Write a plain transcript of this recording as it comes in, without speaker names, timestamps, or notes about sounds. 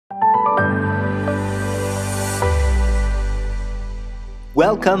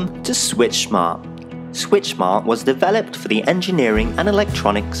Welcome to SwitchSmart. SwitchSmart was developed for the engineering and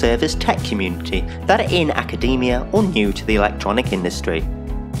electronic service tech community that are in academia or new to the electronic industry.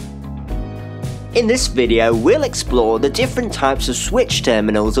 In this video, we'll explore the different types of switch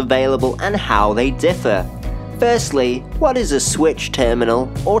terminals available and how they differ. Firstly, what is a switch terminal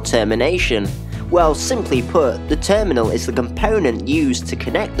or termination? Well, simply put, the terminal is the component used to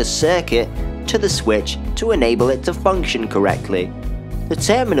connect the circuit to the switch to enable it to function correctly. The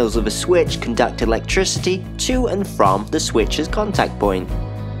terminals of a switch conduct electricity to and from the switch's contact point.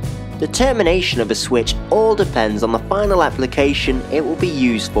 The termination of a switch all depends on the final application it will be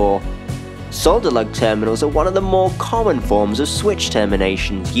used for. Solder lug terminals are one of the more common forms of switch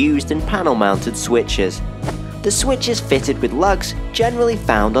terminations used in panel-mounted switches. The switch is fitted with lugs generally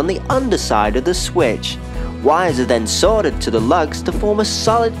found on the underside of the switch. Wires are then soldered to the lugs to form a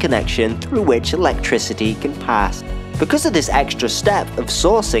solid connection through which electricity can pass. Because of this extra step of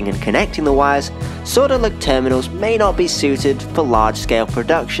sourcing and connecting the wires, solder lug terminals may not be suited for large-scale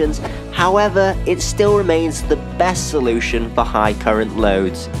productions. However, it still remains the best solution for high current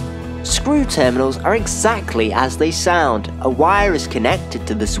loads. Screw terminals are exactly as they sound. A wire is connected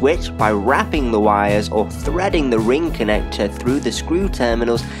to the switch by wrapping the wires or threading the ring connector through the screw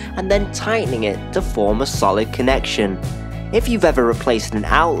terminals and then tightening it to form a solid connection. If you've ever replaced an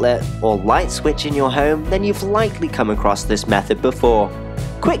outlet or light switch in your home, then you've likely come across this method before.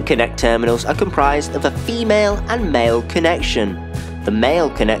 Quick connect terminals are comprised of a female and male connection. The male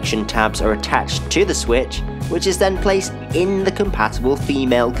connection tabs are attached to the switch, which is then placed in the compatible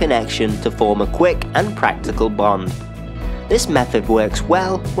female connection to form a quick and practical bond. This method works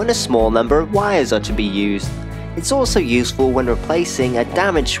well when a small number of wires are to be used. It's also useful when replacing a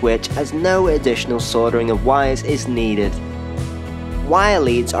damaged switch, as no additional soldering of wires is needed. Wire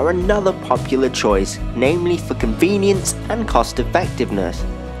leads are another popular choice, namely for convenience and cost effectiveness.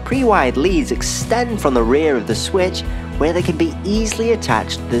 Pre-wired leads extend from the rear of the switch, where they can be easily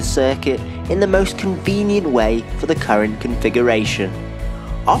attached to the circuit in the most convenient way for the current configuration.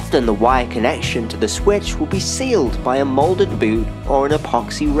 Often the wire connection to the switch will be sealed by a molded boot or an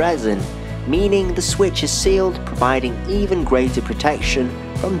epoxy resin, meaning the switch is sealed, providing even greater protection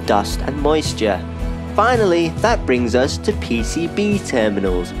from dust and moisture. Finally, that brings us to PCB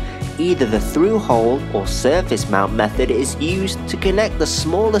terminals. Either the through-hole or surface mount method is used to connect the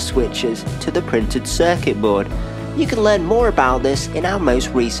smaller switches to the printed circuit board. You can learn more about this in our most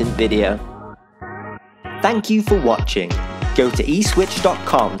recent video. Thank you for watching. Go to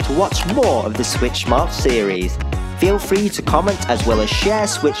eswitch.com to watch more of the SwitchSmart series. Feel free to comment as well as share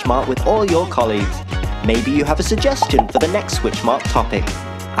SwitchSmart with all your colleagues. Maybe you have a suggestion for the next SwitchSmart topic.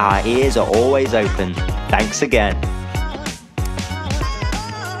 Our ears are always open. Thanks again.